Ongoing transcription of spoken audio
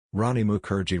Rani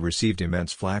Mukerji received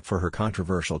immense flack for her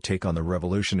controversial take on the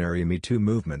revolutionary Me Too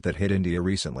movement that hit India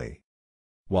recently.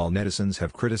 While netizens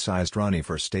have criticized Rani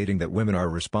for stating that women are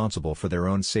responsible for their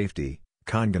own safety,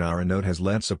 Kangana Ranaut has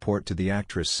lent support to the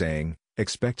actress, saying,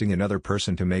 "Expecting another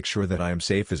person to make sure that I am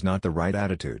safe is not the right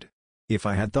attitude. If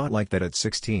I had thought like that at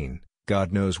 16,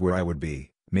 God knows where I would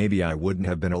be, maybe I wouldn't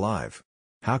have been alive.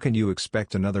 How can you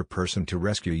expect another person to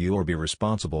rescue you or be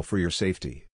responsible for your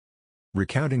safety?"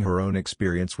 Recounting her own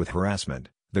experience with harassment,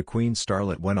 the Queen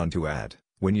starlet went on to add,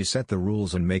 "When you set the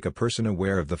rules and make a person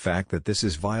aware of the fact that this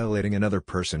is violating another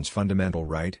person's fundamental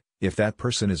right, if that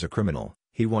person is a criminal,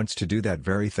 he wants to do that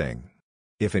very thing.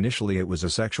 If initially it was a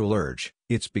sexual urge,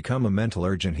 it's become a mental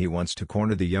urge and he wants to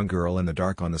corner the young girl in the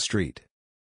dark on the street."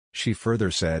 She further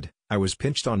said, "I was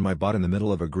pinched on my butt in the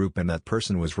middle of a group and that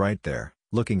person was right there,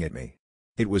 looking at me.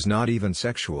 It was not even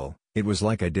sexual, it was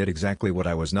like I did exactly what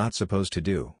I was not supposed to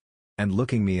do. And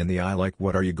looking me in the eye like,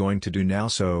 what are you going to do now,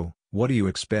 so, what do you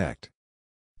expect?"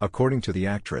 According to the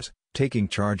actress, taking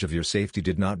charge of your safety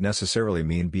did not necessarily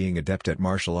mean being adept at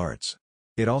martial arts.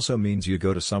 It also means you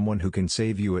go to someone who can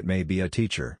save you. It may be a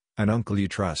teacher, an uncle you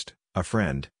trust, a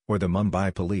friend, or the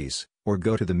Mumbai police, or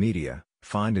go to the media,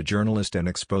 find a journalist and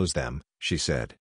expose them, she said.